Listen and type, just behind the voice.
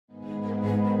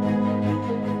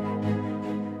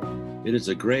It is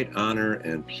a great honor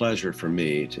and pleasure for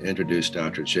me to introduce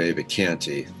Dr. Jay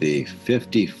Vacanti, the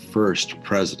 51st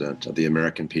president of the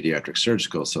American Pediatric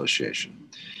Surgical Association.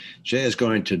 Jay is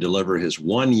going to deliver his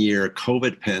one-year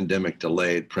COVID pandemic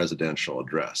delayed presidential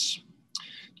address.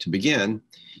 To begin,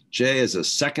 Jay is a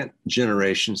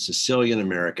second-generation Sicilian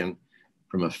American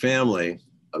from a family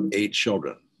of 8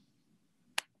 children.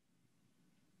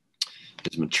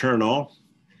 His maternal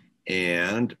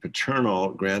and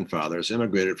paternal grandfathers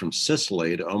immigrated from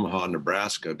Sicily to Omaha,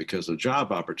 Nebraska because of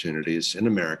job opportunities in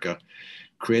America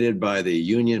created by the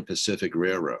Union Pacific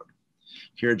Railroad.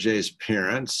 Here, Jay's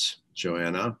parents,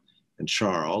 Joanna and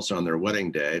Charles, on their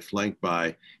wedding day, flanked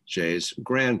by Jay's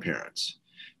grandparents.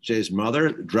 Jay's mother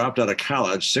dropped out of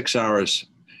college 6 hours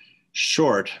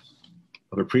short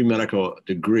of a pre-medical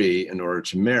degree in order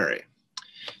to marry.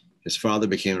 His father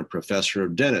became a professor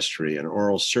of dentistry, an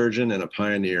oral surgeon, and a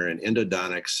pioneer in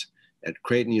endodontics at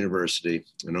Creighton University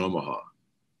in Omaha.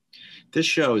 This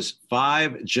shows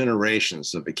 5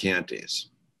 generations of Vacantis.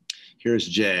 Here's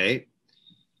Jay,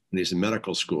 when he's in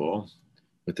medical school,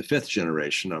 with the 5th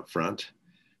generation up front.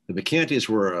 The Vacantis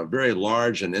were a very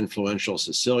large and influential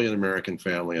Sicilian American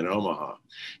family in Omaha.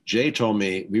 Jay told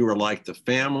me we were like the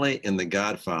family in The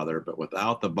Godfather, but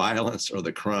without the violence or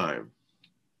the crime.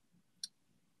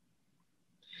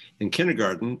 In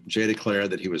kindergarten, Jay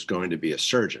declared that he was going to be a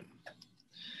surgeon.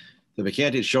 The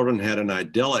Vacanti children had an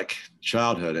idyllic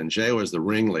childhood, and Jay was the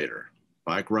ringleader,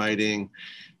 bike riding,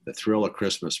 the thrill of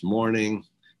Christmas morning,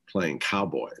 playing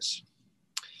cowboys.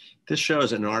 This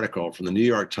shows an article from the New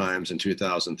York Times in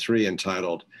 2003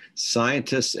 entitled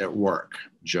 "Scientists at Work: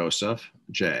 Joseph,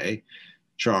 Jay,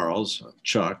 Charles,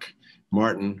 Chuck,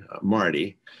 Martin,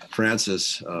 Marty,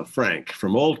 Francis, Frank.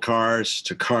 From old cars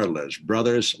to cartilage,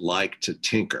 brothers like to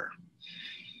tinker."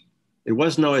 It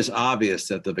wasn't always obvious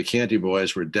that the Vacanti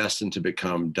boys were destined to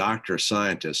become doctor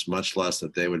scientists, much less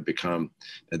that they would come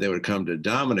to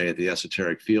dominate the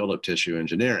esoteric field of tissue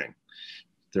engineering.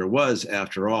 There was,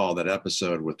 after all, that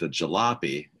episode with the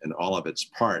jalopy and all of its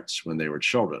parts when they were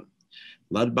children.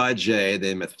 Led by Jay,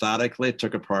 they methodically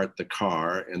took apart the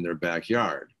car in their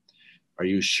backyard. "Are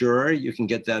you sure you can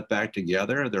get that back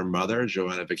together?" their mother,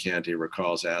 Joanna Vacanti,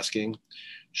 recalls asking.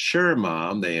 "Sure,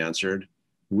 Mom," they answered.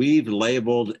 "We've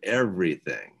labeled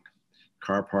everything."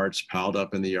 Car parts piled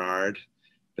up in the yard,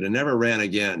 but it never ran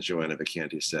again, Joanna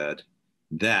Vacanti said.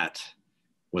 That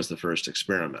was the first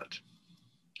experiment.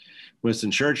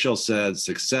 Winston Churchill said,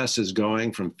 "Success is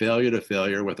going from failure to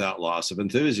failure without loss of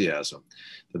enthusiasm."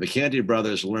 The Vacanti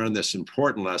brothers learned this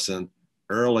important lesson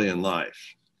early in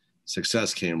life.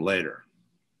 Success came later.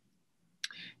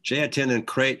 Jay attended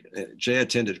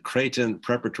Creighton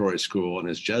Preparatory School, and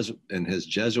his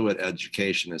Jesuit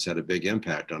education has had a big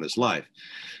impact on his life.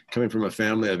 Coming from a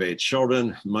family of 8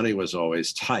 children, money was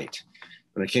always tight.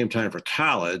 When it came time for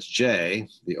college, Jay,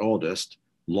 the oldest,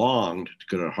 longed to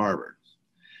go to Harvard.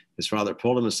 His father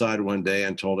pulled him aside one day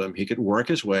and told him he could work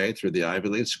his way through the Ivy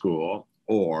League school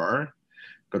or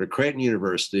go to Creighton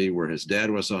University, where his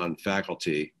dad was on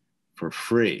faculty, for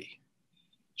free.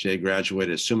 Jay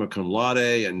graduated summa cum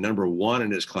laude and #1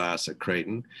 in his class at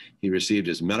Creighton. He received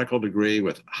his medical degree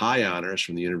with high honors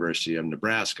from the University of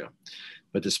Nebraska.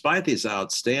 But despite these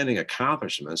outstanding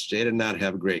accomplishments, Jay did not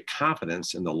have great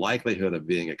confidence in the likelihood of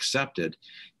being accepted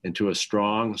into a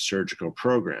strong surgical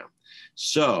program.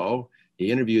 So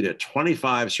he interviewed at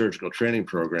 25 surgical training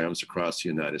programs across the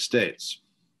United States.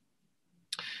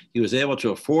 He was able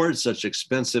to afford such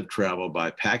expensive travel by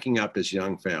packing up his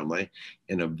young family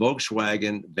in a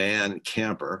Volkswagen van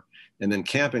camper and then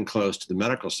camping close to the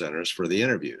medical centers for the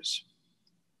interviews.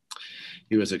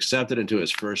 He was accepted into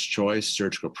his first choice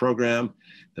surgical program,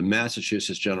 the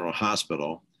Massachusetts General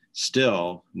Hospital,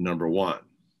 still #1.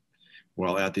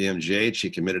 While at the MGH, he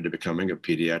committed to becoming a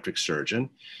pediatric surgeon.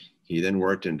 He then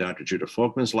worked in Dr. Judah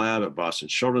Folkman's lab at Boston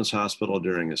Children's Hospital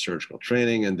during his surgical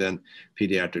training, and then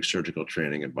pediatric surgical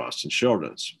training at Boston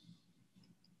Children's.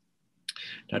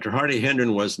 Dr. Hardy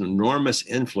Hendren was an enormous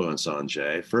influence on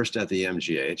Jay, first at the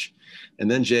MGH,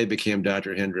 and then Jay became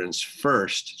Dr. Hendren's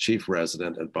first chief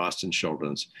resident at Boston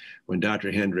Children's when Dr.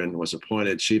 Hendren was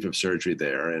appointed chief of surgery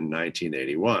there in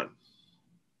 1981.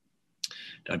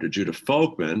 Dr. Judah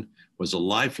Folkman was a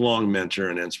lifelong mentor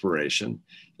and inspiration,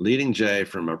 leading Jay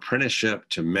from apprenticeship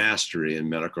to mastery in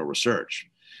medical research.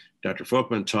 Dr.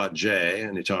 Folkman taught Jay,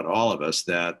 and he taught all of us,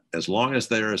 that as long as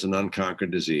there is an unconquered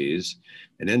disease,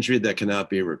 an injury that cannot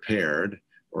be repaired,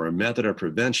 or a method of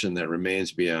prevention that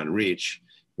remains beyond reach,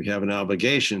 we have an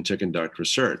obligation to conduct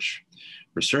research.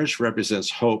 Research represents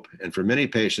hope, and for many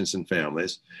patients and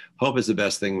families, hope is the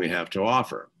best thing we have to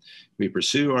offer. We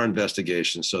pursue our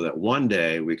investigations so that one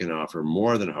day we can offer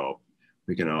more than hope.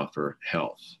 who can offer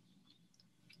health.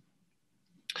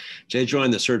 Jay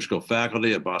joined the surgical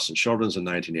faculty at Boston Children's in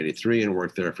 1983 and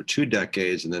worked there for 2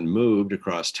 decades, and then moved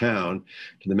across town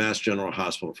to the Mass General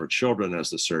Hospital for Children as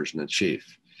the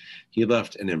surgeon-in-chief. He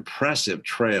left an impressive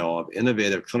trail of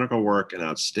innovative clinical work and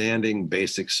outstanding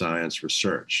basic science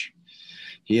research.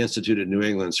 He instituted New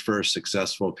England's first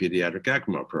successful pediatric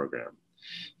ECMO program.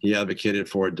 He advocated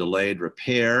for delayed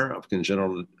repair of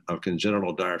congenital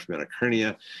diaphragmatic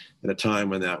hernia at a time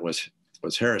when that was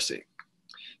heresy.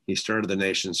 He started the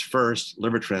nation's first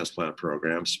liver transplant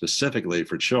program specifically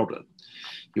for children.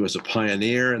 He was a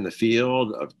pioneer in the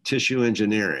field of tissue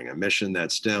engineering, a mission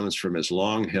that stems from his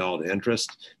long-held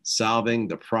interest solving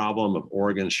the problem of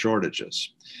organ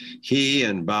shortages. He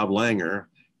and Bob Langer,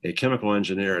 a chemical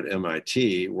engineer at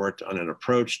MIT, worked on an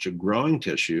approach to growing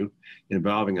tissue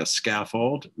involving a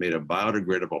scaffold made of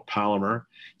biodegradable polymer,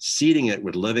 seeding it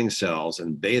with living cells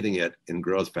and bathing it in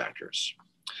growth factors.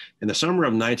 In the summer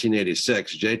of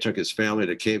 1986, Jay took his family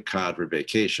to Cape Cod for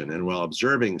vacation, and while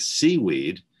observing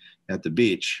seaweed at the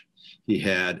beach, he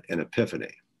had an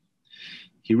epiphany.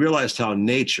 He realized how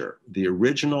nature, the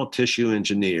original tissue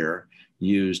engineer,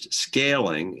 used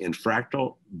scaling in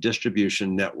fractal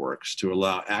distribution networks to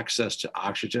allow access to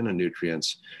oxygen and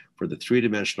nutrients for the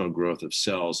 3-dimensional growth of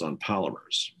cells on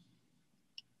polymers.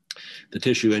 The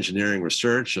tissue engineering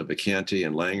research of Vacanti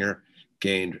and Langer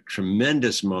gained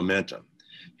tremendous momentum.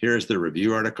 Here's the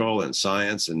review article in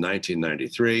Science in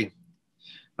 1993.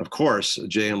 Of course,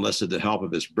 Jay enlisted the help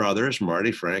of his brothers,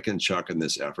 Marty, Frank, and Chuck in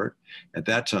this effort. At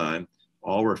that time,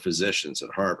 all were physicians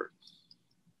at Harvard.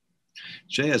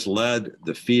 Jay has led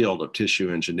the field of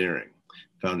tissue engineering,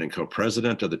 founding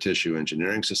co-president of the Tissue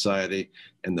Engineering Society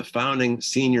and the founding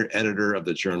senior editor of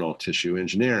the journal Tissue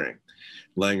Engineering.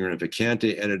 Langer and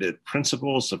Vacanti edited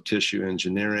Principles of Tissue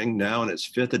Engineering, now in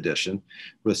its 5th edition,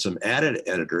 with some added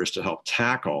editors to help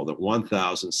tackle the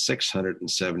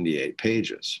 1,678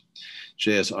 pages.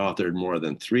 Jay has authored more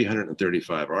than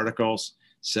 335 articles,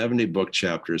 70 book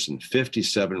chapters, and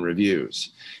 57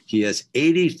 reviews. He has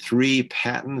 83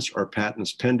 patents or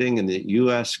patents pending in the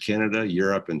US, Canada,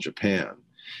 Europe, and Japan.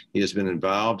 He has been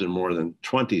involved in more than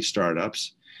 20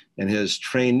 startups, and his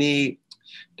trainee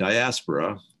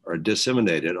diaspora are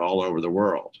disseminated all over the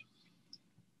world.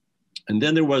 And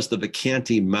then there was the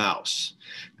Vacanti mouse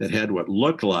that had what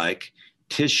looked like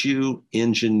tissue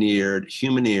engineered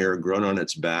human ear grown on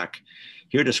its back,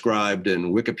 here described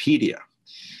in Wikipedia.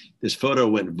 This photo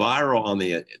went viral on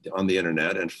the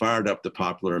internet and fired up the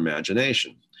popular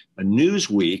imagination. A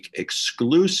Newsweek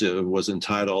exclusive was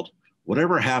entitled,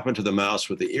 "Whatever Happened to the Mouse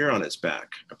with the Ear on Its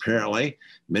Back?" Apparently,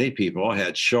 many people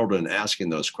had children asking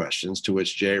those questions, to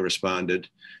which Jay responded,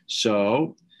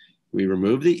 "So we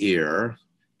removed the ear,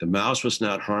 the mouse was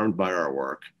not harmed by our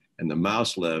work, and the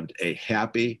mouse lived a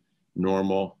happy,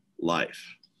 normal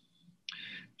life."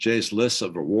 Jay's list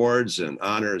of awards and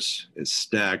honors is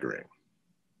staggering.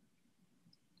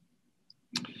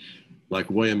 Like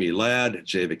William E. Ladd,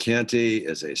 Jay Vacanti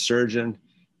is a surgeon,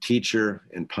 teacher,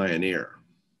 and pioneer.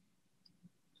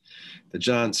 The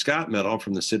John Scott Medal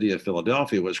from the city of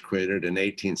Philadelphia was created in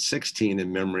 1816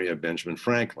 in memory of Benjamin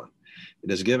Franklin.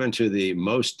 It is given to the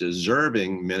most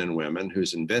deserving men and women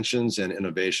whose inventions and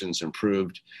innovations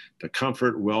improved the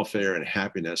comfort, welfare, and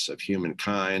happiness of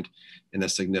humankind in a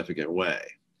significant way.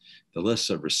 The list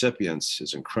of recipients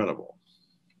is incredible.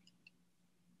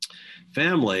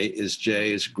 Family is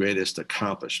Jay's greatest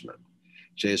accomplishment.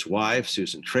 Jay's wife,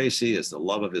 Susan Tracy, is the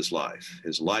love of his life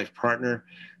partner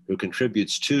who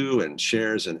contributes to and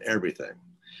shares in everything.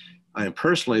 I am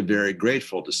personally very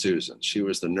grateful to Susan. She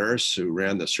was the nurse who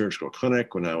ran the surgical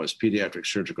clinic when I was pediatric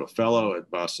surgical fellow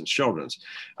at Boston Children's.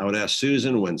 I would ask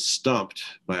Susan when stumped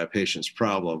by a patient's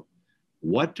problem,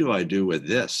 "What do I do with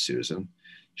this, Susan?"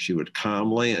 She would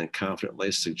calmly and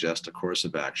confidently suggest a course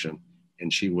of action,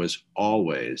 and she was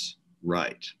always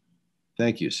right.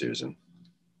 Thank you, Susan.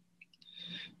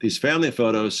 These family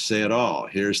photos say it all.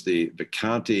 Here's the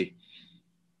Vacanti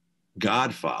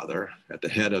godfather at the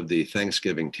head of the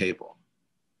Thanksgiving table.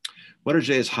 What are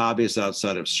Jay's hobbies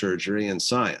outside of surgery and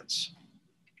science?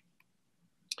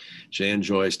 Jay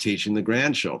enjoys teaching the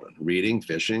grandchildren, reading,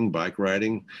 fishing, bike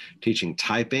riding, teaching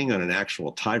typing on an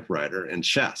actual typewriter, and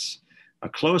chess. A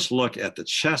close look at the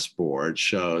chessboard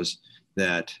shows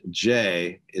that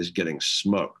Jay is getting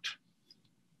smoked.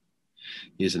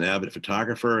 He's an avid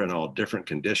photographer in all different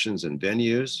conditions and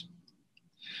venues.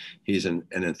 He's an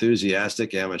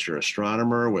enthusiastic amateur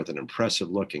astronomer with an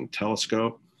impressive looking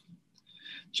telescope.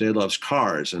 Jay loves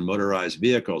cars and motorized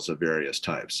vehicles of various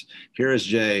types. Here is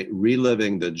Jay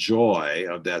reliving the joy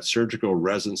of that surgical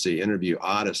residency interview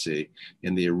odyssey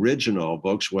in the original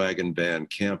Volkswagen van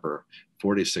camper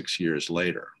 46 years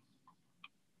later.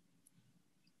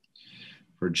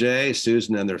 For Jay,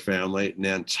 Susan, and their family,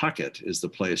 Nantucket is the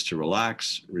place to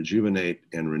relax, rejuvenate,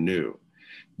 and renew.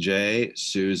 Jay,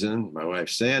 Susan, my wife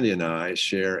Sandy, and I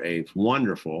share a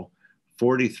wonderful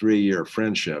 43-year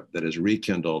friendship that is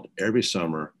rekindled every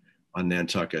summer on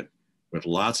Nantucket with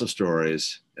lots of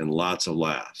stories and lots of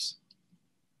laughs.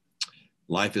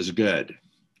 Life is good.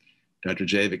 Dr.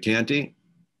 Jay Vacanti,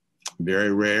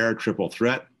 very rare triple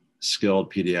threat,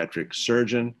 skilled pediatric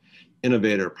surgeon,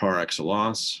 innovator par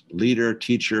excellence, leader,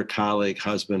 teacher, colleague,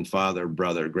 husband, father,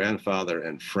 brother, grandfather,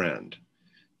 and friend.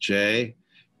 Jay,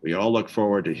 we all look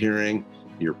forward to hearing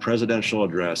your presidential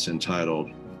address entitled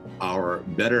Our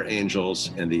Better Angels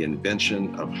and the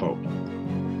Invention of Hope.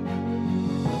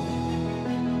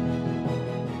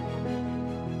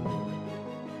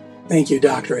 Thank you,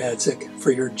 Dr. Edzik,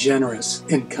 for your generous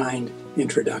and kind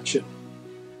introduction.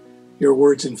 Your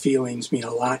words and feelings mean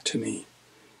a lot to me,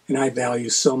 and I value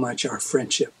so much our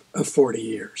friendship of 40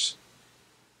 years.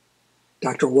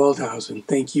 Dr. Waldhausen,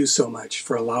 thank you so much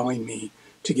for allowing me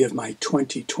to give my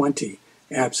 2020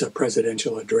 ABSA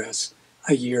presidential address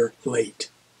a year late.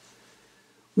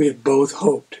 We had both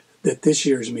hoped that this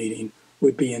year's meeting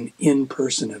would be an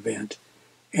in-person event,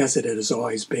 as it has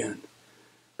always been,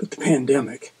 but the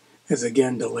pandemic has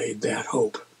again delayed that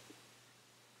hope.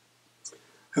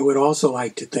 I would also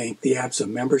like to thank the ABSA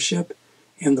membership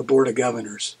and the Board of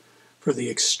Governors for the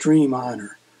extreme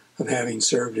honor of having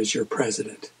served as your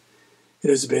president. It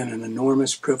has been an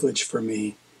enormous privilege for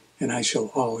me, and I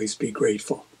shall always be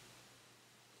grateful.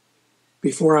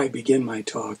 Before I begin my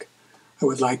talk, I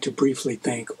would like to briefly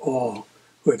thank all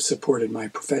who have supported my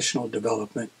professional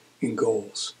development and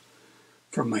goals,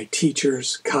 from my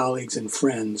teachers, colleagues, and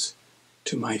friends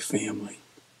to my family.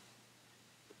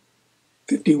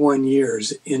 51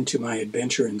 years into my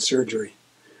adventure in surgery,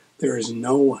 there is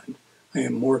no one I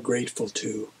am more grateful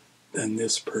to than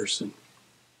this person,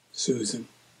 Susan,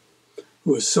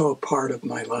 who is so a part of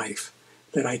my life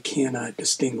that I cannot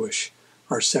distinguish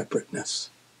our separateness.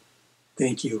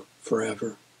 Thank you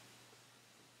forever.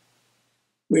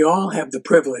 We all have the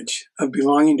privilege of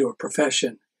belonging to a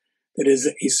profession that is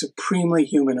a supremely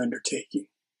human undertaking,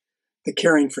 the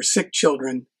caring for sick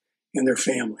children and their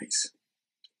families.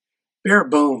 Bare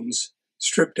bones,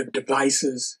 stripped of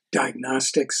devices,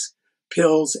 diagnostics,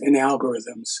 pills, and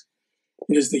algorithms,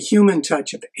 it is the human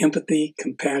touch of empathy,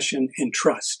 compassion, and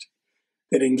trust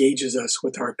that engages us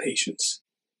with our patients.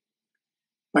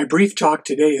 My brief talk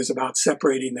today is about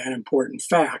separating that important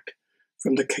fact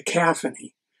from the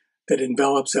cacophony that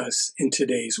envelops us in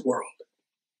today's world.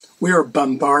 We are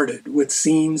bombarded with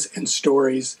scenes and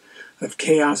stories of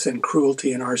chaos and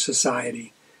cruelty in our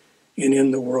society and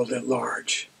in the world at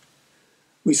large.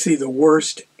 We see the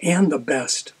worst and the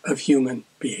best of human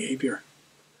behavior.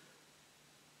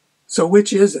 So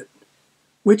which is it?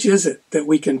 Which is it that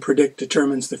we can predict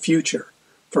determines the future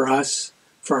for us,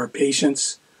 for our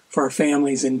patients, for our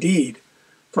families, indeed,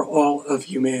 for all of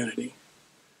humanity?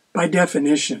 By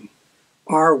definition,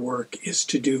 our work is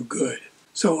to do good.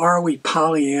 So are we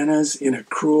Pollyannas in a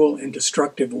cruel and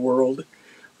destructive world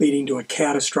leading to a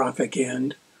catastrophic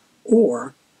end?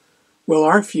 Or will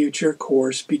our future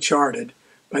course be charted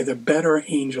by the better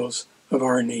angels of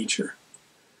our nature?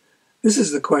 This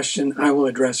is the question I will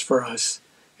address for us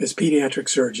as pediatric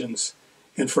surgeons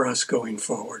and for us going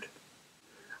forward.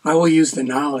 I will use the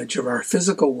knowledge of our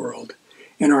physical world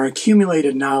and our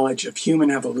accumulated knowledge of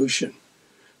human evolution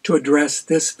to address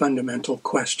this fundamental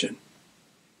question.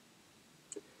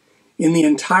 In the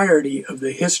entirety of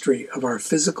the history of our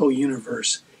physical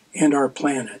universe and our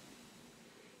planet,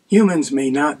 humans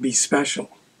may not be special,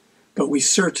 but we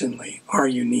certainly are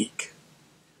unique.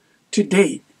 To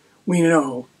date, we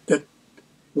know that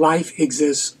life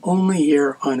exists only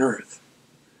here on Earth.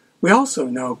 We also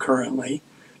know currently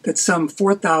that some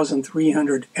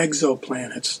 4,300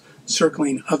 exoplanets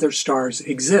circling other stars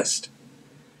exist.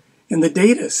 And the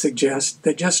data suggest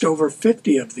that just over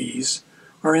 50 of these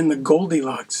are in the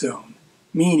Goldilocks zone,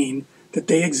 meaning that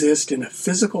they exist in a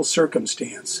physical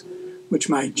circumstance which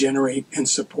might generate and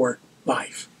support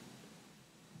life.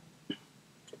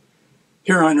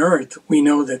 Here on Earth, we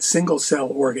know that single-cell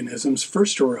organisms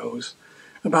first arose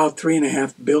about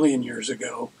 3.5 billion years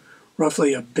ago,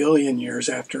 roughly 1 billion years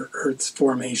after Earth's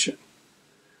formation.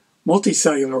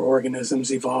 Multicellular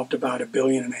organisms evolved about 1.5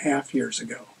 billion years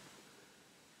ago.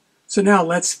 So now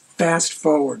let's fast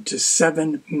forward to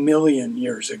 7 million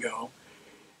years ago,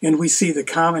 and we see the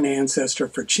common ancestor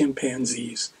for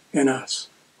chimpanzees and us,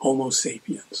 Homo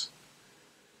sapiens.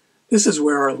 This is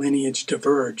where our lineage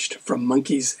diverged from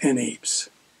monkeys and apes.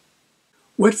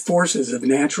 What forces of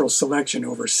natural selection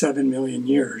over 7 million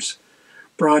years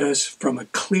brought us from a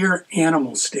clear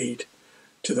animal state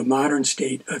to the modern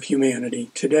state of humanity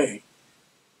today.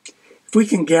 If we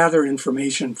can gather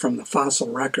information from the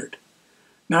fossil record,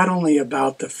 not only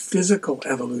about the physical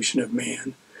evolution of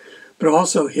man, but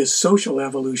also his social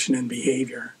evolution and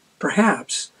behavior,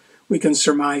 perhaps we can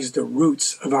surmise the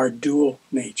roots of our dual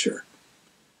nature: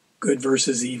 good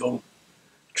versus evil,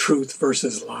 truth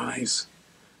versus lies,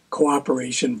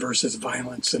 cooperation versus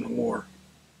violence and war.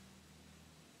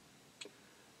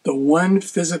 The one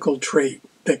physical trait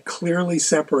that clearly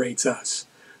separates us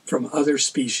from other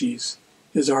species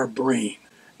is our brain,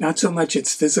 not so much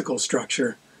its physical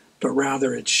structure, but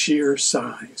rather its sheer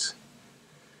size.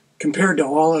 Compared to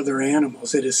all other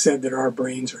animals, it is said that our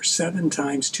brains are 7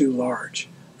 times too large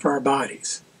for our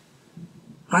bodies.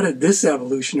 How did this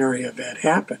evolutionary event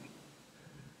happen?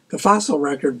 The fossil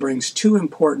record brings 2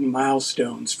 important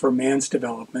milestones for man's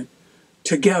development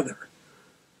together.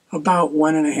 About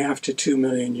 1.5 to 2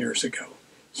 million years ago,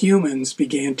 humans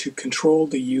began to control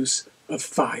the use of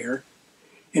fire,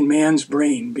 and man's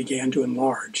brain began to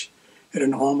enlarge at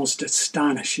an almost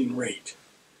astonishing rate.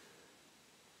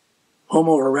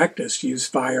 Homo erectus used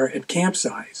fire at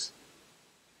campsites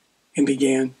and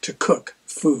began to cook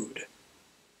food.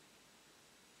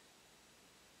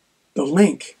 The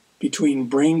link between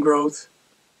brain growth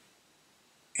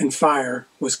and fire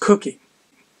was cooking.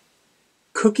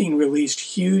 Cooking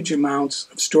released huge amounts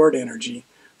of stored energy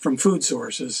from food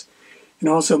sources and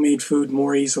also made food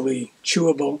more easily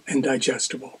chewable and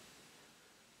digestible.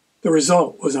 The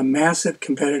result was a massive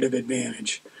competitive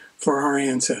advantage for our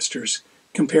ancestors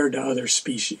compared to other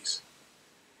species.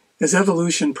 As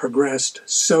evolution progressed,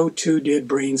 so too did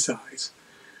brain size.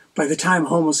 By the time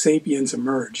Homo sapiens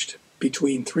emerged,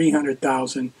 between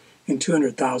 300,000 and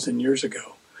 200,000 years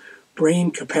ago,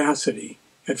 brain capacity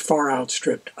had far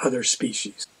outstripped other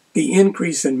species. The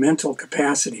increase in mental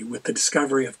capacity with the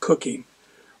discovery of cooking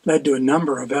led to a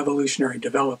number of evolutionary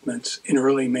developments in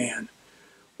early man,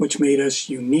 which made us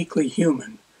uniquely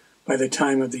human by the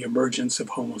time of the emergence of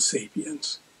Homo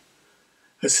sapiens.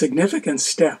 A significant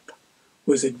step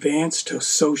was advanced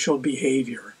social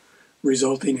behavior,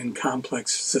 resulting in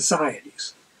complex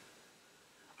societies.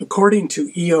 According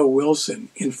to E.O. Wilson,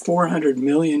 in 400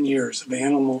 million years of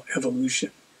animal evolution,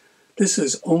 this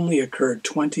has only occurred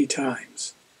 20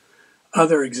 times.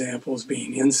 Other examples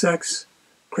being insects,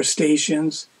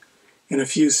 crustaceans, and a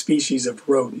few species of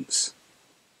rodents.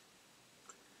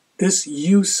 This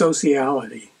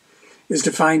eusociality is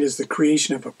defined as the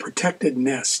creation of a protected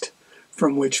nest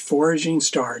from which foraging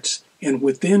starts and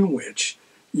within which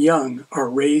young are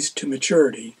raised to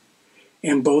maturity,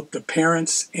 and both the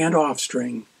parents and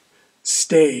offspring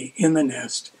stay in the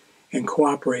nest and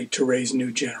cooperate to raise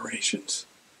new generations.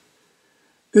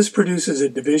 This produces a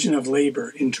division of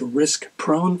labor into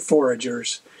risk-prone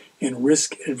foragers and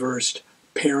risk-averse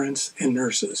parents and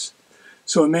nurses.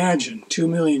 So imagine 2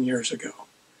 million years ago,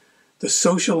 the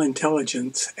social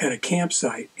intelligence at a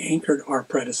campsite anchored our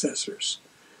predecessors.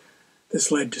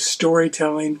 This led to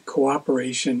storytelling,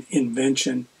 cooperation,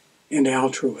 invention, and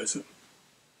altruism.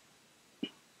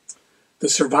 The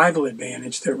survival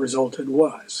advantage that resulted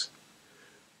was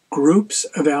groups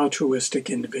of altruistic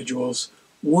individuals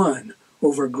won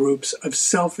over groups of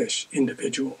selfish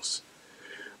individuals.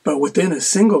 But within a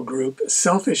single group,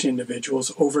 selfish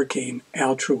individuals overcame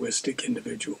altruistic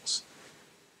individuals.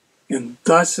 And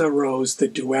thus arose the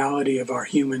duality of our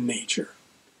human nature.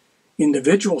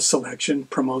 Individual selection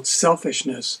promotes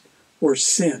selfishness or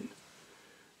sin.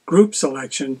 Group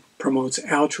selection promotes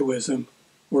altruism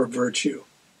or virtue.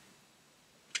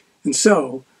 And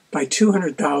so, by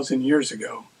 200,000 years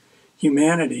ago,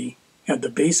 humanity had the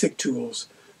basic tools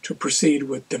to proceed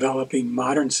with developing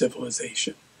modern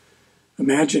civilization,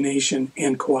 imagination,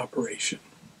 and cooperation.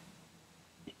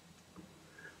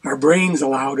 Our brains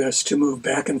allowed us to move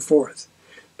back and forth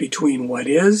between what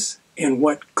is and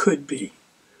what could be.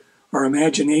 Our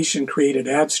imagination created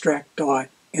abstract thought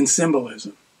and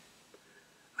symbolism.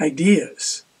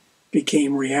 Ideas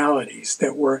became realities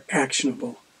that were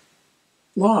actionable.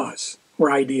 Laws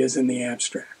were ideas in the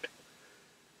abstract.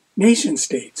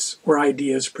 Nation-states were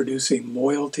ideas producing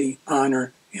loyalty,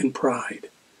 honor, and pride.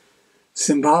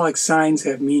 Symbolic signs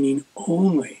have meaning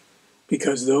only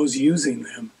because those using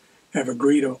them have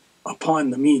agreed upon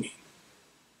the meaning.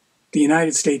 The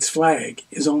United States flag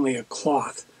is only a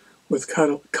cloth with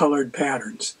colored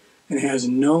patterns and has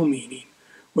no meaning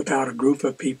without a group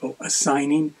of people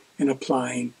assigning and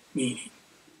applying meaning.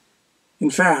 In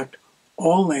fact,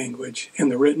 all language and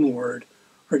the written word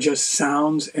are just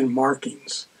sounds and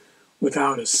markings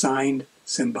without assigned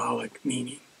symbolic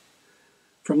meaning.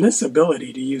 From this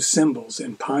ability to use symbols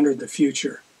and ponder the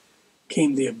future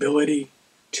came the ability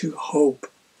to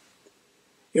hope.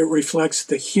 It reflects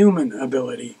the human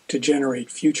ability to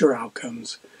generate future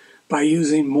outcomes by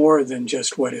using more than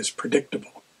just what is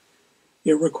predictable.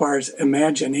 It requires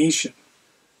imagination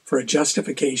for a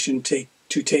justification to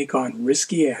take on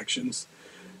risky actions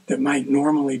that might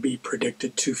normally be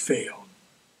predicted to fail.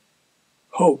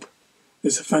 Hope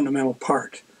is a fundamental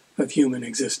part of human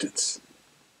existence.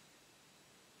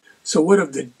 So what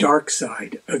of the dark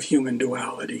side of human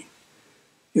duality?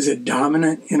 Is it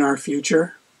dominant in our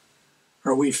future?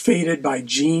 Are we fated by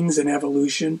genes and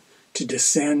evolution to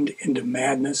descend into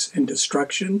madness and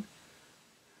destruction?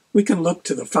 We can look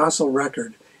to the fossil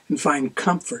record and find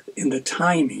comfort in the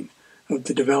timing of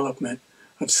the development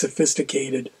of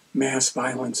sophisticated mass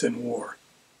violence and war.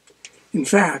 In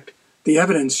fact, the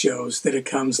evidence shows that it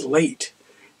comes late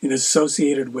and is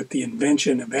associated with the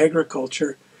invention of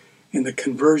agriculture and the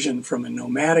conversion from a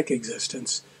nomadic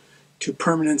existence to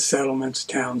permanent settlements,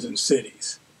 towns, and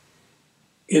cities.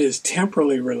 It is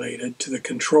temporally related to the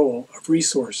control of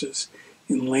resources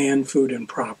in land, food, and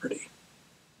property.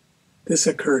 This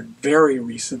occurred very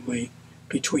recently,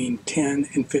 between 10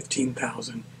 and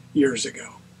 15,000 years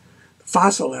ago.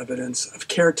 Fossil evidence of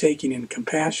caretaking and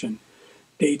compassion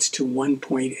dates to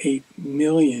 1.8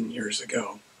 million years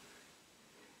ago.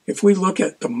 If we look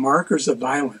at the markers of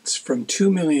violence from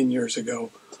 2 million years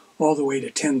ago all the way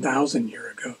to 10,000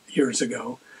 years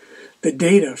ago, the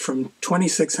data from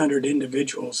 2,600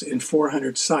 individuals in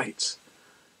 400 sites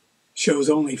shows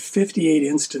only 58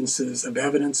 instances of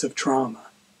evidence of trauma,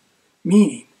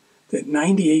 meaning that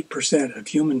 98% of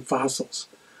human fossils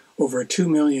over a 2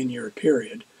 million year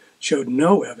period showed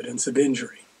no evidence of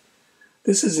injury.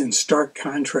 This is in stark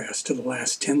contrast to the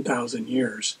last 10,000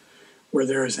 years, where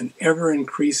there is an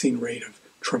ever-increasing rate of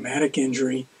traumatic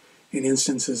injury and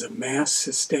instances of mass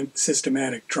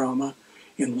systematic trauma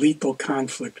and lethal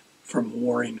conflict from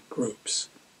warring groups.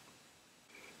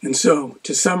 And so,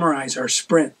 to summarize our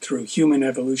sprint through human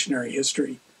evolutionary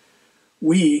history,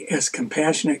 we, as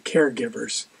compassionate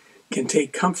caregivers, can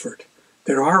take comfort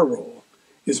that our role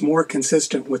is more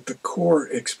consistent with the core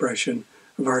expression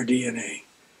of our DNA,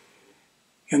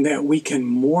 and that we can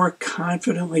more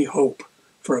confidently hope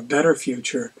for a better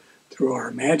future through our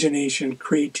imagination,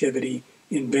 creativity,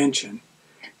 invention,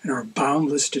 and our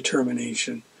boundless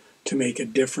determination to make a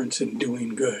difference in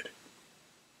doing good.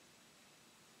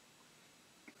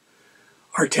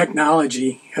 Our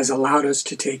technology has allowed us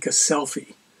to take a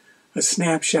selfie, a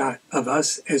snapshot of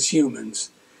us as humans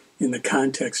in the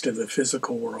context of the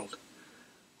physical world.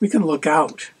 We can look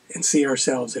out and see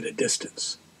ourselves at a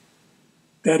distance.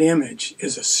 That image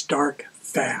is a stark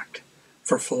fact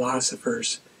for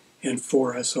philosophers and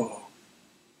for us all.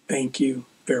 Thank you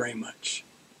very much.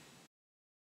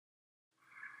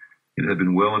 It had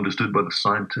been well understood by the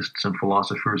scientists and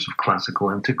philosophers of classical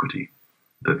antiquity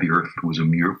that the Earth was a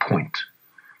mere point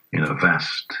in a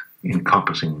vast,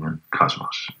 encompassing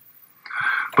cosmos.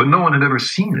 But no one had ever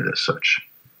seen it as such.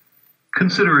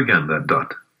 Consider again that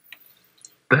dot.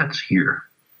 That's here.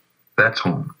 That's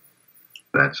home.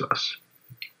 That's us.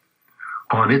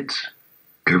 On it,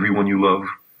 everyone you love,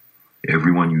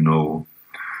 everyone you know,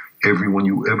 everyone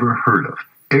you ever heard of,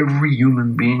 every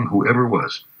human being who ever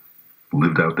was,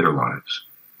 lived out their lives.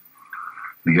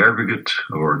 The aggregate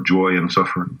of our joy and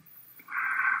suffering,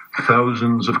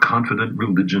 thousands of confident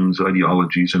religions,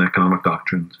 ideologies, and economic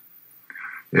doctrines,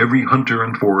 every hunter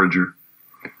and forager,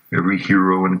 every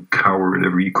hero and coward,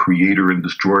 every creator and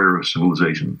destroyer of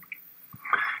civilization,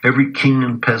 every king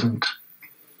and peasant,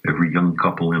 every young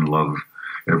couple in love,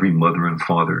 every mother and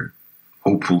father,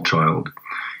 hopeful child,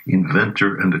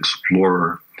 inventor and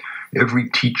explorer, every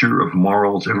teacher of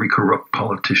morals, every corrupt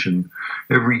politician,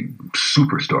 every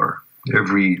superstar,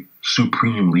 every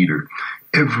supreme leader,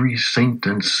 every saint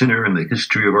and sinner in the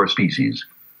history of our species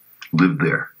lived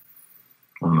there,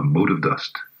 on a mote of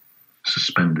dust,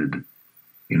 suspended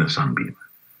in a sunbeam.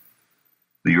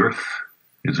 The Earth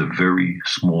is a very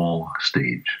small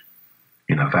stage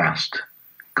in a vast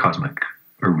cosmic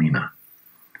arena.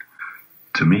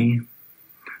 To me,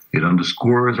 it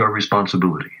underscores our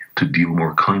responsibility to deal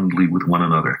more kindly with one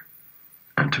another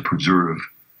and to preserve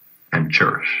and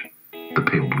cherish the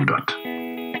pale blue dot.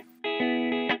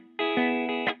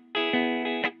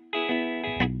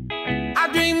 I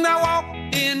dreamed I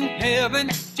walked in heaven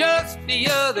just the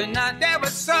other night. There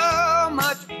was so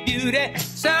much beauty,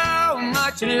 so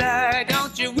much light.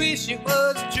 Don't you wish it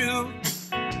was true?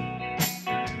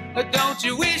 Don't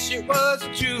you wish it was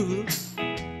true?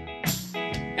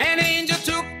 An angel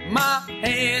took my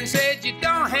hand, said you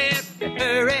don't have to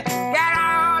hurry. Got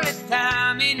all the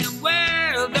time in the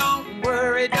world, don't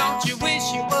worry. Don't you wish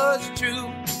it was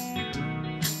true?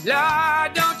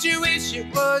 Lord, don't Don't you wish it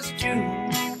was true?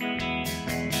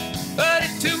 But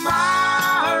if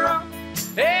tomorrow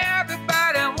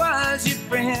everybody was your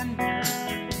friend,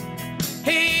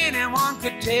 anyone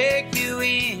could take you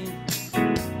in,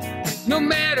 no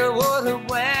matter what or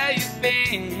where you've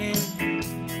been.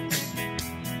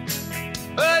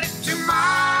 But if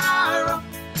tomorrow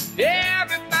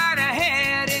everybody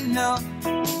had enough,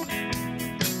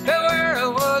 the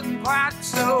world wasn't quite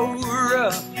so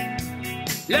rough.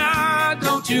 Lord,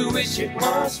 don't you wish it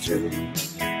was true?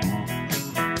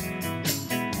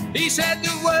 He said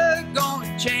the world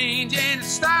gonna change and it's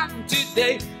starting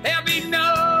today. There'll be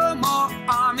no more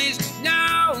armies,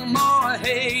 no more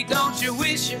hate. Don't you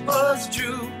wish it was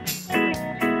true?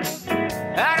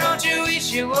 Don't you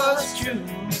wish it was true?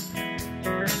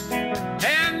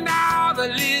 And all the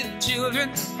little children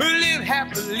who live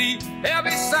happily, they'll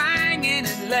be singing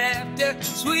and laughter,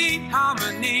 sweet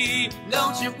harmony.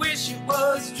 Don't you wish it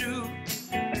was true?